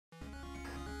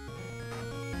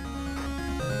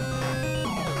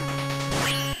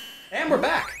And we're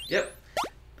back. Yep.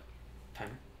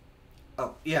 Timer.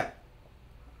 Oh, yeah.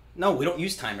 No, we don't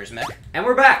use timers, Mick. And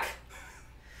we're back.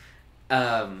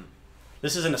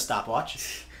 This isn't a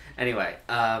stopwatch. Anyway,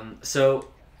 so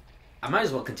I might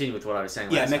as well continue with what I was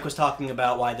saying. Yeah, last Mick time. was talking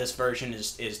about why this version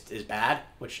is bad,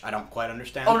 which I don't quite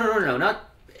understand. Oh no, not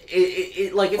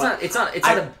it's not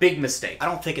a big mistake. I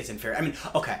don't think it's inferior. I mean,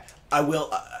 okay, I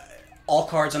will. All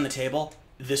cards on the table.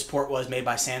 This port was made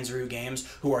by Sanzuru Games,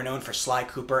 who are known for Sly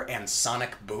Cooper and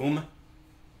Sonic Boom.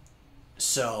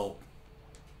 So,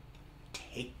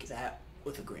 take that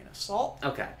with a grain of salt.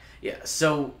 Okay, yeah.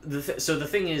 So the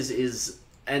thing is,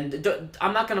 and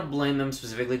I'm not gonna blame them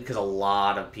specifically because a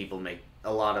lot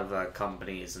of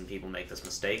companies and people make this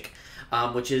mistake,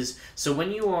 which is so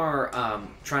when you are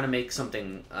trying to make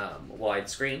something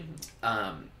widescreen,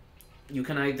 you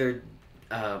can either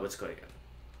what's going on.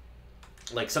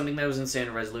 Like something that was in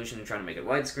standard resolution and trying to make it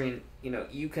widescreen,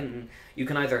 you can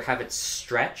either have it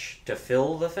stretch to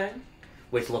fill the thing,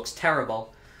 which looks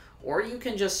terrible, or you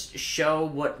can just show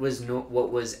what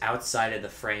was outside of the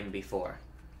frame before.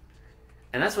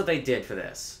 And that's what they did for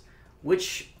this,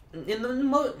 which in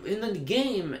the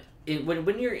game,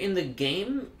 when you're in the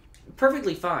game,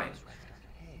 perfectly fine.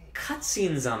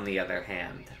 Cutscenes, on the other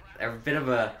hand, are a bit of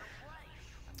a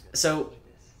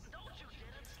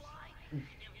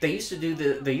They used to do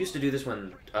this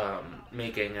when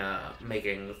making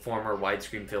former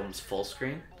widescreen films full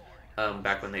screen,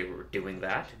 back when they were doing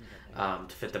that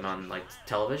to fit them on like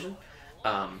television.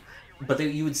 But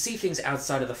you would see things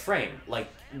outside of the frame, like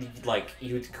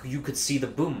you could see the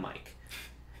boom mic,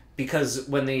 because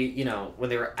when they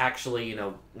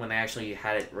actually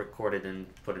had it recorded and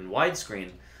put in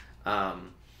widescreen,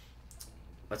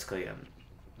 let's go again.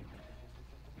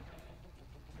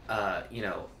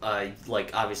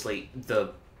 Like obviously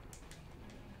the.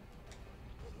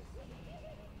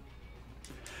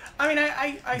 I mean,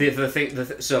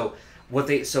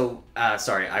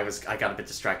 sorry, I got a bit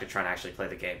distracted trying to actually play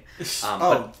the game.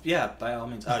 Yeah, by all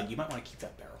means. You might want to keep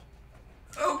that barrel.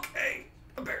 Okay,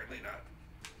 apparently not.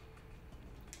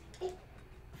 Oh.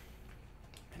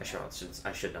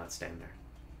 I should not stand there.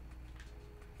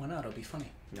 Why not? It'll be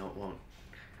funny. No, it won't.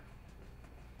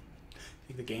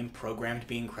 Think the game programmed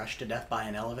being crushed to death by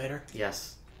an elevator?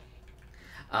 Yes.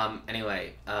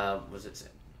 Anyway, was it?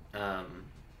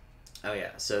 Oh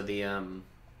yeah. So the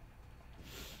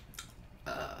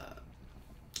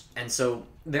and so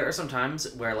there are some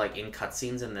times where, like in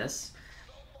cutscenes in this,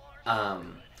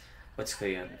 what's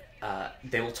going on?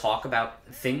 They will talk about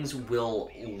things will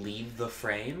leave the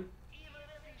frame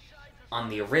on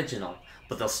the original,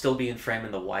 but they'll still be in frame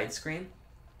in the widescreen.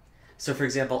 So, for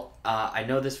example, I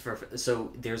know this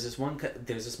so there's this one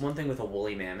thing with a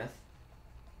woolly mammoth.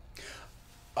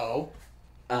 Oh.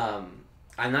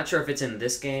 I'm not sure if it's in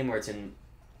this game or it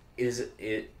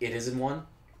is in one.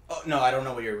 Oh, no, I don't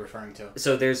know what you're referring to.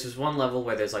 So there's this one level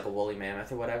where there's like a woolly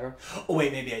mammoth or whatever. Oh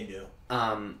wait, maybe I do.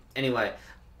 Anyway,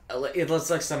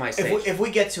 let's like semi-stage. If we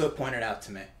get to it, point it out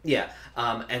to me. Yeah.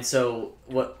 And so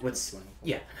what's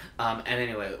yeah. And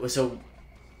anyway, so.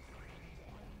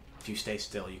 If you stay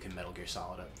still, you can Metal Gear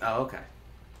Solid it. Oh, okay.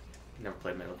 Never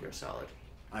played Metal Gear Solid.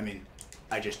 I mean,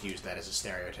 I just used that as a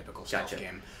stereotypical stealth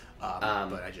game.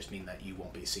 But I just mean that you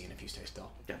won't be seen if you stay still.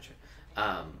 Gotcha.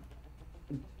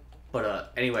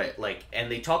 But anyway, like, and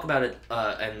they talk about it,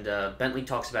 and Bentley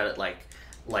talks about it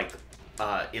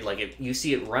if you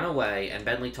see it run away, and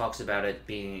Bentley talks about it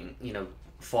being,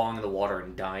 falling in the water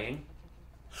and dying.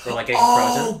 Or like getting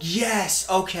frozen. Oh, yes!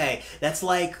 Okay. That's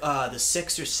like the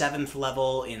 6th or 7th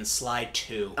level in Slide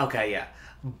 2. Okay, yeah.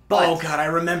 But, oh, God, I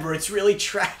remember. It's really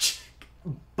tragic.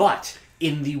 But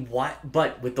with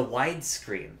the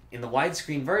widescreen, in the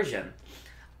widescreen version,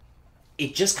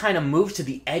 it just kind of moves to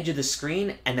the edge of the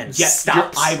screen and then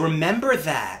stops. I remember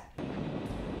that.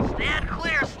 Stand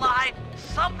clear, Sly.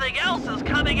 Something else is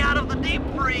coming out of the deep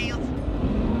freeze.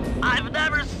 I've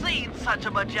never seen such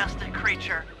a majestic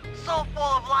creature. So full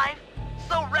of life,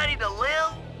 so ready to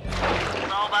live.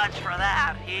 So much for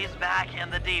that. He's back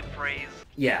in the deep freeze.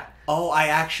 Yeah. Oh, I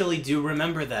actually do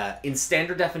remember that. In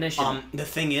standard definition. The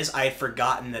thing is, I had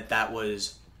forgotten that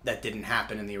didn't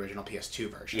happen in the original PS2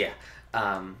 version. Yeah.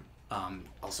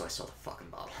 Also, I saw the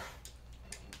fucking bottle.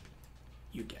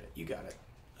 You get it. You got it.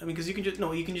 I mean, because you can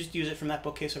just use it from that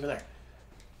bookcase over there.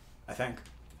 I think.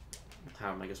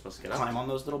 How am I supposed to get up? Climb on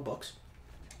those little books.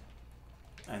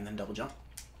 And then double jump.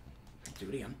 Do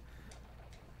it again.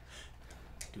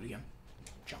 Do it again.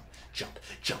 Jump, jump,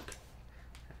 jump.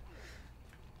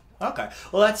 Okay.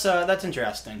 Well, that's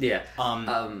interesting. Yeah.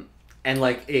 And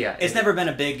like, yeah. It's never been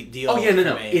a big deal. Oh yeah,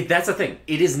 no. That's the thing.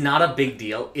 It is not a big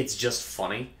deal. It's just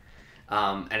funny,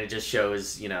 and it just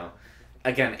shows,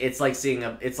 again, it's like seeing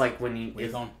a. It's like when you. Where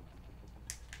you going?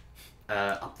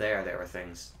 Up there were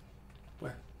things.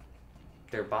 Where?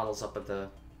 There are bottles up on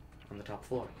the top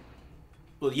floor.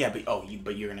 Well, yeah,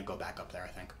 but you're gonna go back up there, I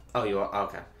think. Oh, you are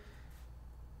okay.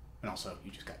 And also,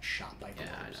 you just got shot by the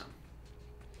Yeah, wolves.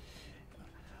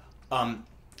 I know.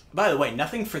 By the way,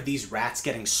 nothing for these rats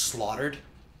getting slaughtered.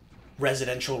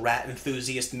 Residential rat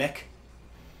enthusiast Mick.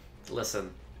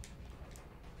 Listen.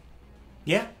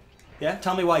 Yeah? Yeah?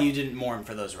 Tell me why you didn't mourn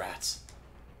for those rats.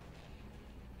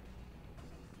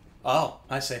 Oh,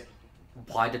 I see.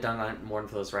 Why did I not mourn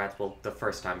for those rats? Well, the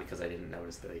first time because I didn't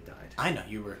notice that they died. I know,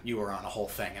 you were on a whole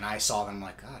thing, and I saw them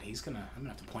like, God, I'm gonna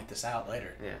have to point this out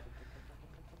later. Yeah.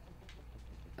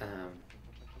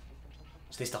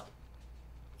 Stay still.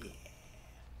 Yeah.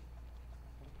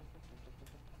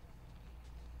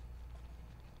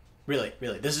 Really,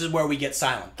 this is where we get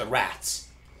silent. The rats.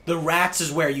 The rats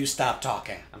is where you stop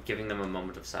talking. I'm giving them a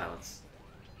moment of silence.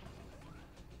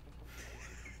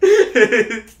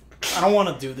 I don't want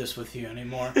to do this with you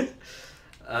anymore.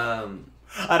 I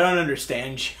don't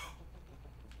understand you.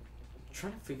 I'm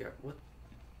trying to figure out what...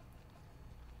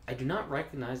 I do not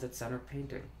recognize that center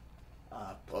painting.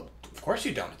 Well, of course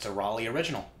you don't. It's a Raleigh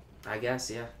original. I guess,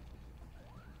 yeah.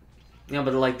 Yeah,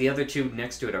 but like the other two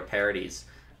next to it are parodies.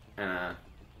 No,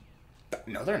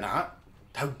 they're not.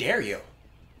 How dare you?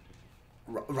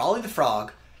 Raleigh the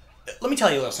Frog. Let me tell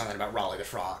you a little something about Raleigh the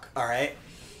Frog, alright?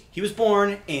 He was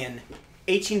born in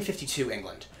 1852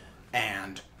 England,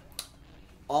 and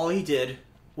all he did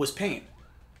was paint.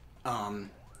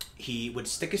 He would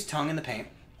stick his tongue in the paint,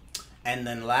 and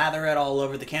then lather it all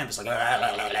over the canvas like...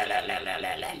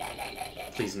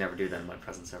 Please never do that in my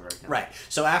presence ever again. Right.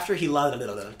 So after he lathered...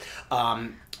 What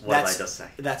did I just say?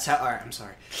 That's how... Alright, I'm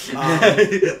sorry.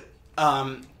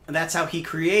 That's how he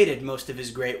created most of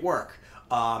his great work.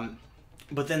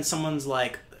 But then someone's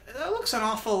like, that looks an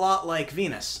awful lot like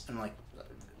Venus. And I'm like,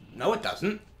 no, it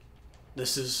doesn't.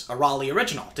 This is a Raleigh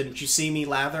original. Didn't you see me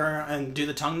lather and do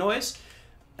the tongue noise?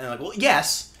 And I'm like, well,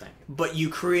 yes, but you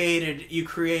created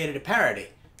a parody.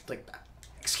 Like,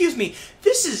 excuse me,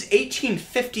 this is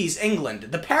 1850s England.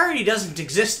 The parody doesn't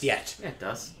exist yet. Yeah, it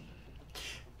does.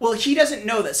 Well, he doesn't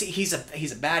know that. See, he's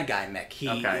a bad guy, Mick.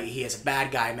 Okay. He has a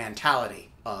bad guy mentality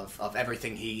of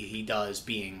everything he does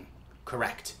being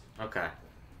correct. Okay.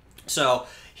 So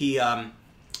he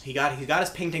got his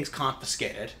paintings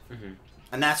confiscated,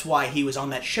 and that's why he was on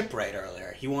that ship raid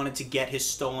earlier. He wanted to get his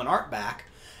stolen art back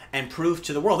and prove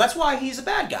to the world. That's why he's a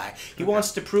bad guy. He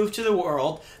wants to prove to the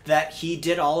world that he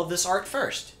did all of this art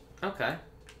first. Okay.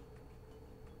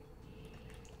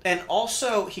 And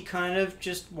also, he kind of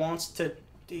just wants to...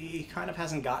 He kind of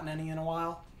hasn't gotten any in a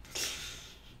while.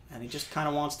 And he just kind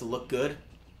of wants to look good.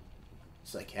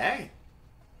 It's like, hey,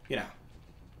 you know,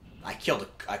 I killed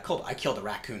a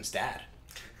raccoon's dad.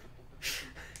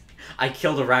 I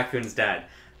killed a raccoon's dad.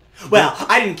 Well,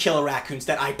 I didn't kill a raccoon's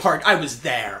dad. I was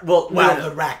there. Well, while no.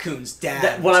 the raccoon's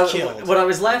dad was killed. What I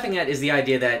was laughing at is the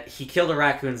idea that he killed a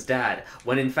raccoon's dad,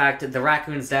 when in fact the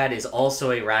raccoon's dad is also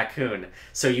a raccoon.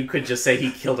 So you could just say he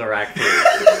killed a raccoon.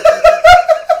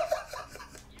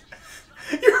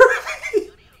 You're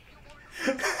right.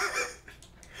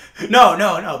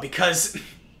 No, because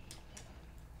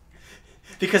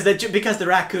the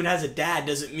raccoon has a dad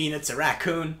doesn't mean it's a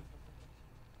raccoon.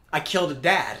 I killed a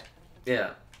dad.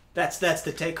 Yeah. That's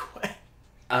the takeaway.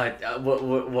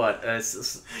 What?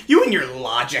 You and your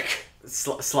logic.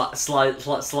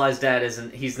 Sly's dad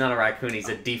isn't. He's not a raccoon. He's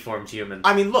a deformed human.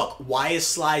 I mean, look. Why is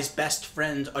Sly's best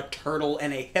friend a turtle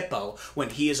and a hippo when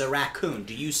he is a raccoon?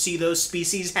 Do you see those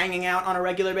species hanging out on a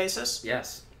regular basis?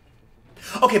 Yes.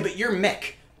 Okay, but you're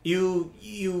Mick. You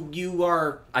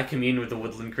are. I commune with the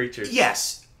woodland creatures.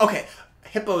 Yes. Okay.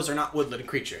 Hippos are not woodland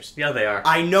creatures. Yeah, they are.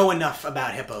 I know enough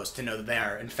about hippos to know that they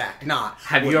are, in fact, not.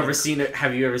 Have you ever seen a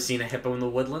hippo in the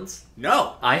woodlands?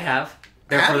 No. I have.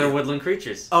 Therefore, they're woodland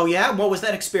creatures. Oh yeah? What was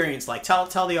that experience like?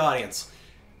 Tell the audience.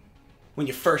 When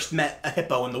you first met a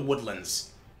hippo in the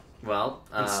woodlands. Well,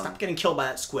 And stop getting killed by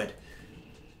that squid.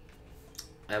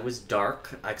 It was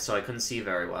dark, so I couldn't see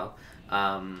very well.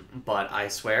 But I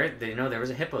swear, there was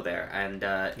a hippo there, and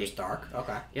It was dark.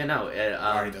 Okay. Yeah, no.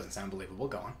 Already doesn't sound believable.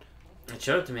 Go on. It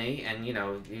showed it to me, and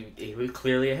he was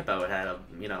clearly a hippo. It had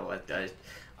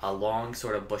a long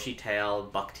sort of bushy tail,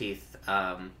 buck teeth,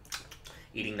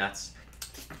 eating nuts.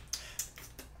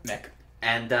 Nick.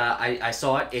 And I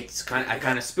saw it. I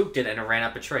kind of spooked it, and it ran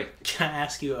up a tree. Can I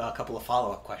ask you a couple of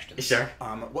follow-up questions? Sure.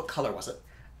 What color was it?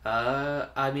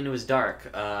 I mean, it was dark,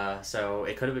 so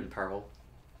it could have been purple.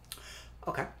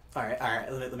 Okay. All right.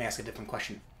 Let me ask a different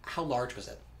question. How large was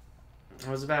it? It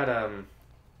was about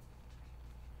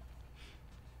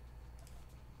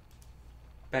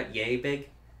About yay big.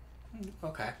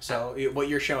 Okay. So what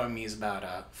you're showing me is about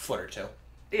a foot or two.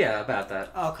 Yeah, about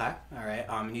that. Okay. All right.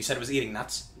 And you said it was eating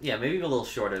nuts. Yeah, maybe a little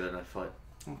shorter than a foot.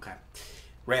 Okay.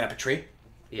 Ran up a tree.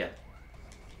 Yeah.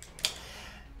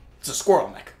 It's a squirrel,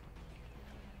 Nick.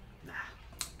 Nah.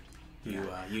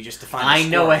 You just defined. I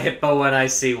know a hippo when I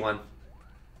see one,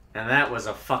 and that was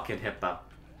a fucking hippo.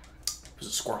 It was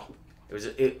a squirrel. It was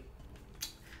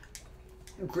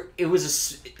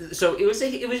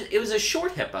a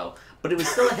short hippo, but it was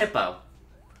still a hippo.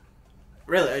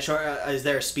 Really? Is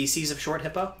there a species of short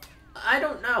hippo? I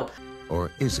don't know.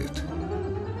 Or is it?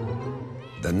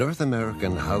 The North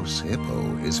American house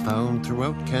hippo is found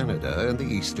throughout Canada and the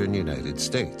eastern United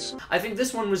States. I think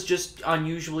this one was just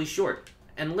unusually short.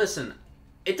 And listen,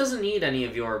 it doesn't need any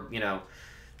of your,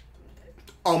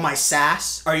 Oh, my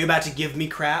sass? Are you about to give me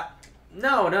crap?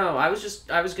 No, I was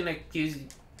gonna accuse...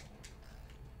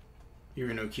 You're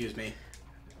gonna accuse me?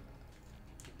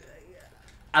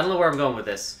 I don't know where I'm going with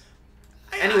this.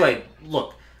 Anyway,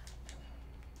 look.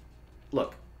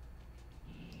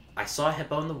 I saw a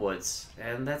hippo in the woods,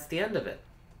 and that's the end of it.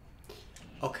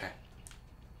 Okay.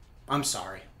 I'm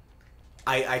sorry.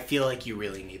 I feel like you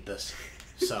really need this,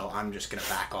 so I'm just gonna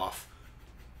back off.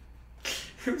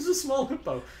 It was a small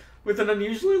hippo with an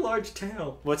unusually large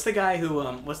tail. What's the guy who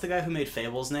made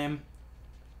Fable's name?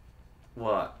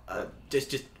 What?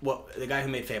 The guy who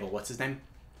made Fable, what's his name?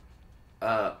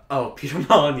 Peter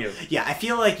Molyneux. Yeah, I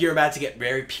feel like you're about to get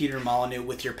very Peter Molyneux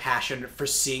with your passion for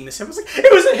seeing this. It was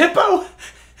a hippo!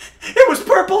 It was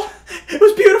purple! It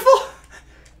was beautiful!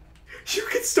 You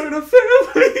could start a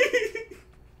family!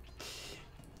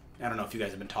 I don't know if you guys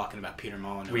have been talking about Peter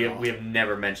Molyneux. We have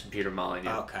never mentioned Peter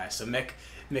Molyneux. Okay, so Mick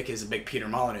is a big Peter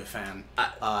Molyneux fan.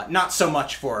 Not so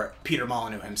much for Peter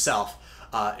Molyneux himself,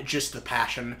 just the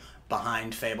passion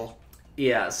behind Fable.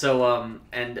 Yeah, so,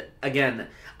 and again,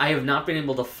 I have not been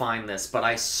able to find this, but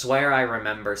I swear I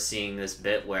remember seeing this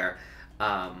bit where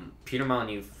Peter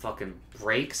Molyneux fucking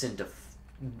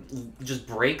just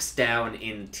breaks down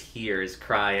in tears,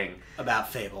 crying.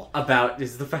 About Fable.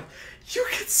 Is the fact, you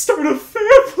can start a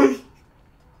family!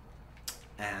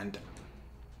 And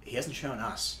he hasn't shown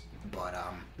us, but,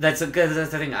 That's the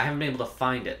thing, I haven't been able to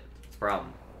find it. It's a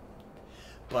problem.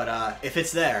 But, if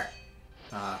it's there,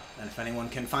 and if anyone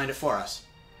can find it for us,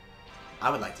 I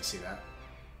would like to see that.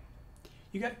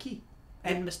 You got a key.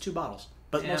 And missed 2 bottles.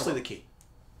 But Yeah, mostly well. the key.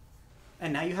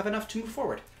 And now you have enough to move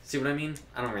forward. See what I mean?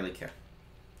 I don't really care.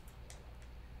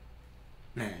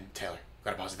 Man, Taylor,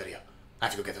 gotta pause the video. I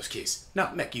have to go get those keys. No,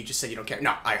 Mick, you just said you don't care.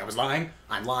 No, I was lying.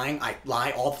 I'm lying. I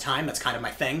lie all the time. That's kind of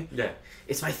my thing. Yeah.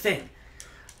 It's my thing.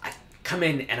 I come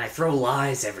in and I throw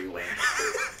lies everywhere.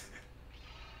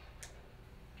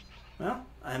 Well,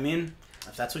 I mean,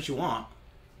 if that's what you want.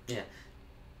 Yeah.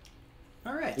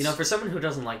 All right. For someone who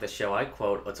doesn't like the show, I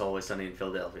quote What's Always Sunny in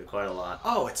Philadelphia quite a lot.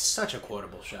 Oh, it's such a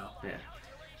quotable show. Yeah.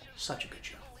 Such a good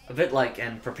show. A bit like,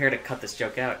 and prepare to cut this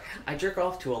joke out, I jerk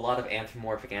off to a lot of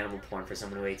anthropomorphic animal porn for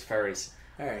someone who hates furries.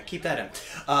 All right, keep that in.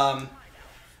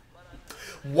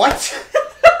 What?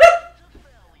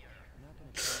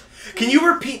 Can you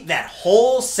repeat that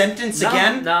whole sentence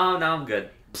again? No, I'm good.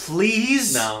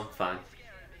 Please? No, I'm fine.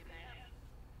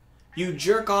 You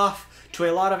jerk off to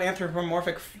a lot of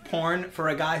anthropomorphic porn for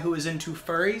a guy who is into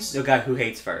furries? The guy who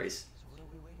hates furries.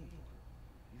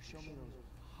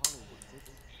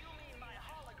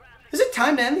 Is it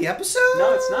time to end the episode?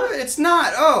 No, it's not. It's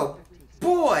not. Oh,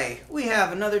 boy. We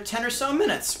have another 10 or so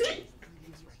minutes.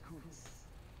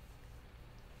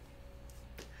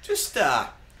 Just,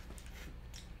 how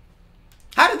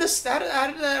did this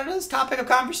topic of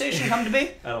conversation come to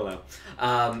be? I don't know.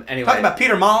 Anyway. Talking about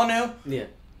Peter Molyneux? Yeah.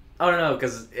 Oh, no,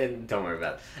 because... Don't worry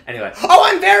about it. Anyway. Oh,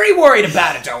 I'm very worried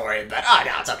about it. Don't worry about it. Oh,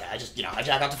 no, it's okay. I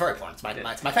jack out the furry porn. It's my thing.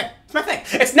 It's my thing.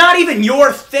 It's not even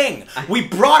your thing. We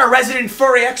brought a resident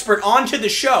furry expert onto the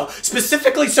show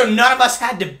specifically so none of us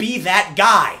had to be that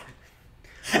guy.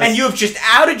 And you have just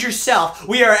outed yourself.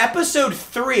 We are episode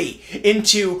 3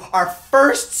 into our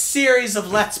first series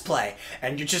of Let's Play.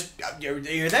 And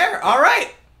you're there. All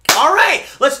right.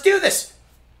 Let's do this.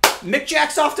 Mick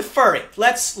jacks off to furry.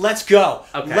 Let's go.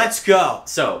 Okay. Let's go.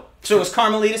 So is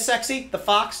Carmelita sexy? The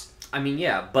fox? I mean,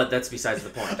 yeah, but that's besides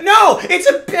the point. No, it's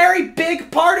a very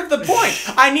big part of the point.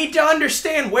 I need to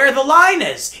understand where the line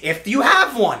is, if you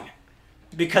have one.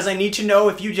 Because I need to know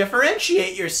if you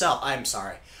differentiate yourself. I'm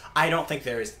sorry. I don't think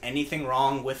there is anything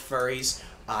wrong with furries.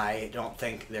 I don't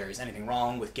think there is anything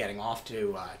wrong with getting off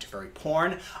to furry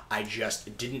porn. I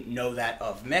just didn't know that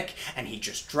of Mick, and he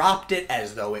just dropped it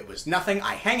as though it was nothing.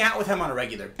 I hang out with him on a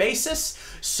regular basis,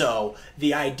 so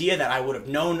the idea that I would have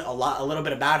known a little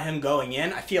bit about him going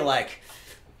in, I feel like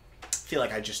feel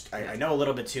like I know a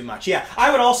little bit too much. Yeah,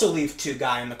 I would also leave two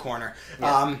guy in the corner.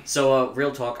 Yeah. So,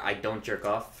 real talk, I don't jerk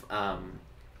off. Did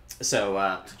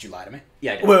you lie to me?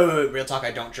 Yeah, I did. Wait. Real talk,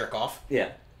 I don't jerk off? Yeah.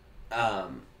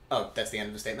 Oh, that's the end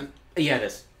of the statement? Yeah, it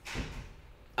is.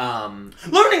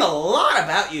 Learning a lot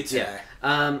about you today.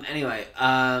 Yeah. Anyway,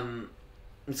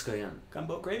 what's going on?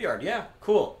 Gunboat graveyard, yeah,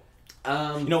 cool.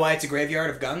 You know why it's a graveyard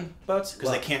of gunboats?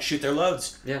 Because they can't shoot their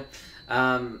loads. Yeah.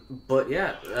 But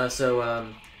yeah,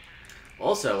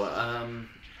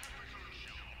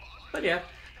 but yeah.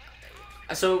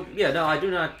 So yeah, no, I do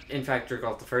not, in fact, jerk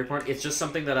off the furry porn. It's just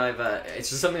something that I've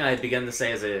begun to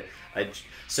say as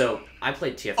so I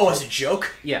played TF2. Oh, as a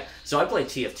joke? Yeah. So I played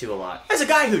TF2 a lot. As a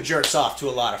guy who jerks off to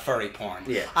a lot of furry porn,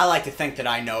 yeah, I like to think that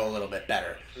I know a little bit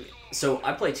better. So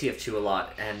I play TF2 a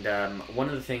lot, and one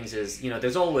of the things is,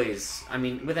 there's always,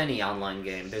 with any online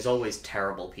game, there's always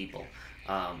terrible people.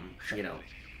 Sure.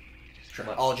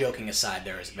 All joking aside,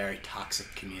 there is a very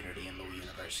toxic community in the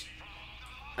universe.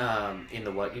 In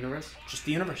the what universe? Just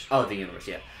the universe. Oh, the universe,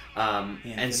 yeah.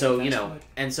 And so,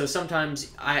 and so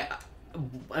sometimes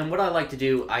and what I like to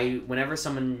do, whenever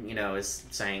someone, is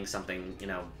saying something,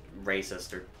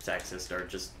 racist or sexist or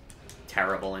just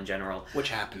terrible in general, which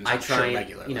happens, I try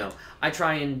regularly. I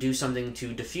try and do something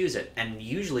to diffuse it, and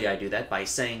usually I do that by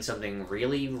saying something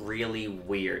really, really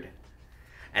weird.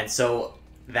 And so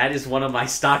that is one of my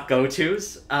stock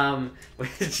go-tos,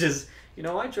 which is,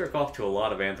 I jerk off to a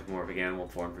lot of anthropomorphic animal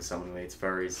porn for someone who hates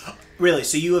furries. Really?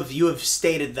 So you have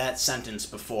stated that sentence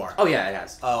before? Oh yeah, it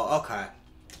has. Oh, okay.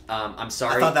 I'm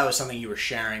sorry. I thought that was something you were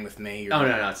sharing with me. Oh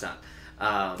no, it's not.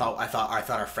 I thought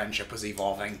our friendship was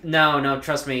evolving. No,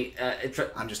 trust me.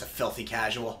 I'm just a filthy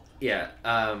casual. Yeah.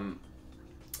 All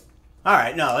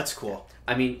right, no, that's cool.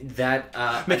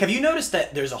 Mick, have you noticed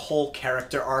that there's a whole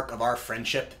character arc of our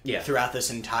friendship Yeah. throughout this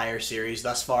entire series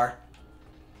thus far?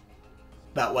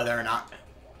 About whether or not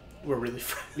we're really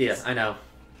friends. Yeah, I know.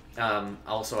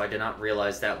 Also, I did not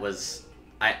realize that was...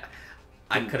 I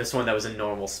could have sworn that was a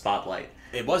normal spotlight.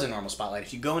 It was a normal spotlight.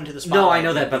 If you go into the spotlight... No, I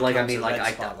know that, but I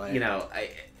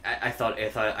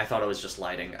thought it was just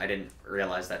lighting. I didn't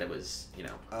realize that it was,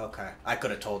 Okay. I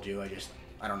could have told you. I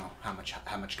don't know how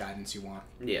much guidance you want.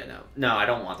 Yeah, no, I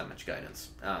don't want that much guidance.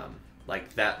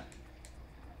 Like that.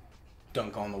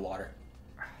 Don't go in the water.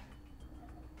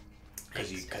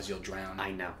 Because you'll drown.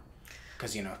 I know.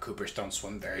 Because Coopers don't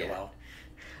swim very well.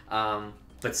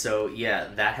 But so yeah,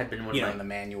 that had been one of my... in the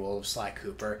manual of Sly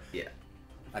Cooper. Yeah.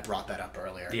 I brought that up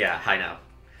earlier. Yeah, I know.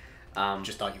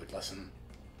 Just thought you would listen.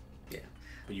 Yeah.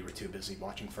 But you were too busy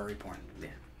watching furry porn. Yeah.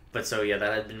 But so yeah,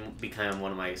 that had become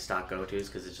one of my stock go-tos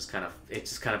because it just kind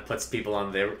of puts people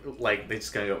on their, like, they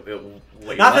just kind of go,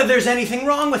 wait, not that there's anything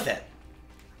wrong with it.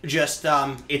 Just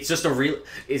it's just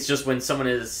when someone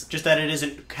is just that it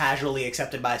isn't casually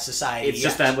accepted by society. It's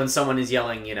just that when someone is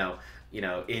yelling,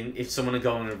 if someone is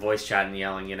going in voice chat and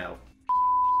yelling,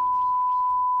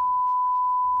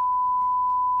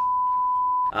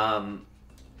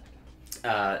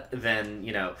 then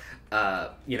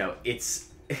it's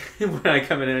when I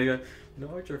come in and I go,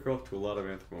 no, I jerk off to a lot of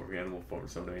anthropomorphic animal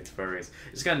forms, so it's furries.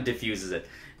 It just kind of diffuses it.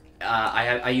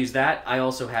 I use that. I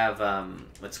also have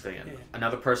let's go again.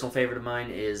 Another personal favorite of mine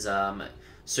is so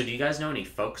do you guys know any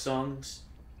folk songs?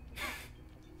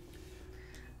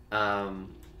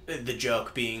 The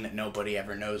joke being that nobody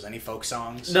ever knows any folk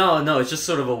songs. No, it's just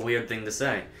sort of a weird thing to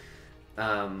say.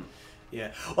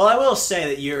 Yeah. Well, I will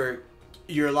say that you're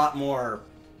a lot more.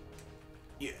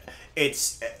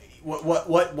 It's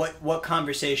what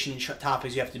conversation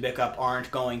topics you have to pick up aren't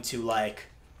going to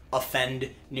offend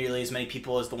nearly as many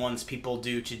people as the ones people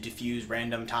do to diffuse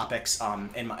random topics.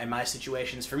 In my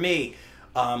situations, for me,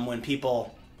 when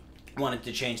people wanted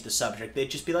to change the subject,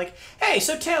 they'd just be like, "Hey,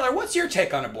 so Taylor, what's your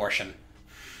take on abortion?"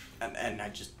 And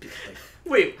I'd just be like,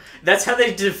 "Wait, that's how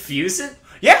they diffuse it?"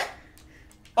 Yeah.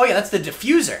 Oh yeah, that's the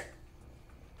diffuser.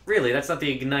 Really? That's not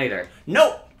the igniter?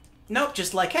 Nope.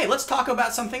 Just like, hey, let's talk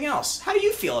about something else. How do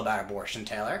you feel about abortion,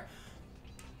 Taylor?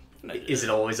 Is it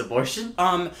always abortion?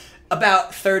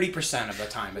 About 30% of the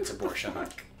time it's abortion.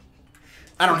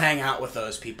 I don't hang out with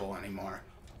those people anymore.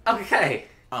 Okay.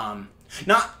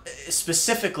 Not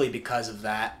specifically because of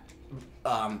that,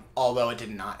 although it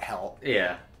did not help.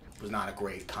 Yeah. It was not a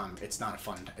great it's not a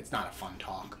fun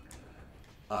talk.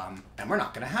 And we're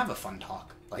not going to have a fun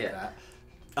talk like that.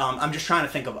 I'm just trying to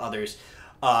think of others.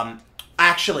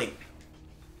 Actually,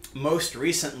 most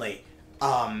recently,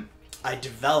 I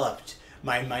developed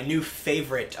my new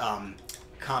favorite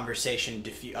conversation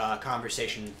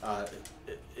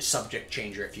subject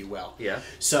changer, if you will. Yeah.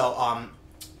 So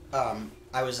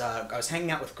I was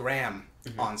hanging out with Graham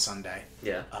on Sunday.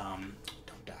 Yeah.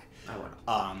 Don't die. I won't.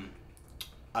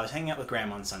 I was hanging out with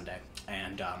Graham on Sunday,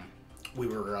 and we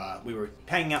were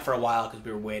hanging out for a while because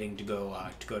we were waiting to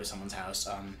go to someone's house.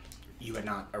 You had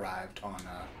not arrived on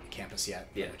campus yet,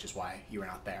 which is why you were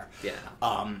not there. Yeah.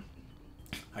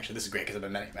 Actually, this is great because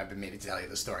I've been meaning to tell you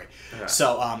this story. Okay.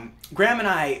 So, Graham and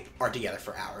I are together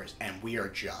for hours, and we are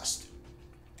just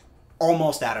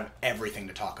almost out of everything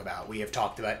to talk about. We have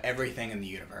talked about everything in the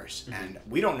universe, and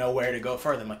we don't know where to go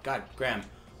further. I'm like, God, Graham,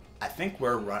 I think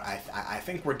we're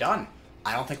done.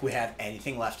 I don't think we have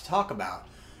anything left to talk about.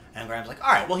 And Graham's like,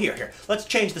 all right, well, here, let's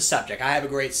change the subject. I have a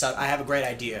great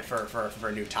idea for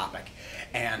a new topic.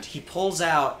 And he pulls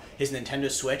out his Nintendo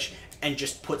Switch and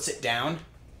just puts it down.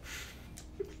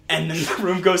 And then the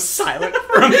room goes silent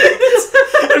for a minute.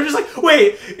 And I'm just like,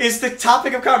 wait, is the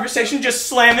topic of conversation just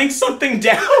slamming something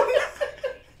down?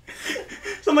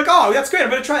 So I'm like, oh, that's great, I'm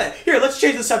going to try that. Here, let's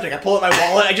change the subject. I pull out my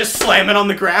wallet, I just slam it on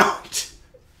the ground.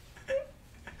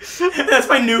 And that's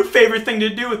my new favorite thing to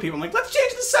do with people. I'm like, let's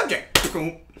change the subject.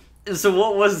 So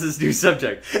what was this new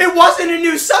subject? It wasn't a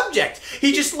new subject.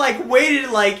 He just waited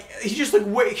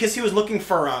because he was looking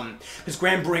for because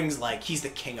Graham brings he's the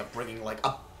king of bringing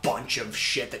a bunch of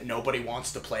shit that nobody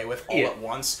wants to play with all at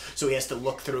once. So he has to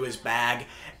look through his bag,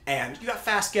 and you got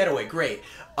Fast Getaway, great.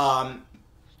 I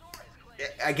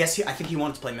think he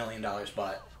wanted to play $1 Million,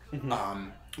 but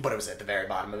it was at the very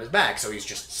bottom of his bag, so he's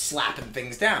just slapping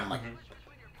things down. I'm like,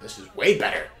 this is way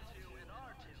better.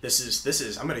 This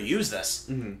is I'm gonna use this.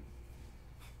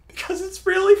 Because it's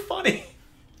really funny.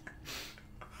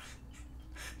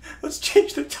 Let's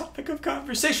change the topic of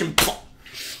conversation.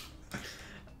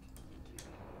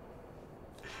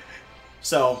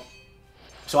 So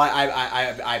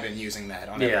I've been using that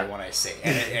on everyone I see,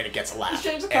 and it gets a laugh. Let's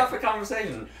change the topic of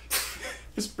conversation.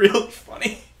 It's really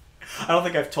funny. I don't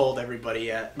think I've told everybody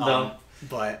yet. No.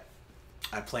 But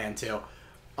I plan to.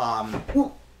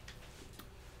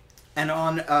 And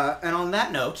on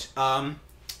that note,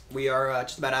 we are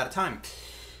just about out of time.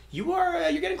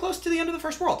 You're getting close to the end of the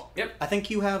first world. Yep. I think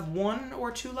you have 1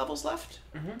 or 2 levels left,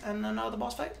 and then the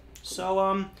boss fight.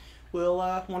 So we'll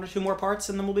 1 or 2 more parts,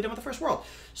 and then we'll be done with the first world.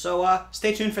 So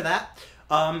stay tuned for that.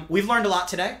 We've learned a lot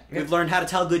today. Yep. We've learned how to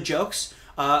tell good jokes.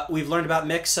 We've learned about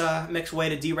Mick's way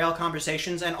to derail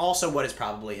conversations, and also what is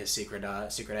probably his secret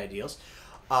ideals.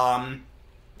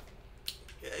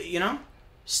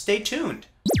 Stay tuned.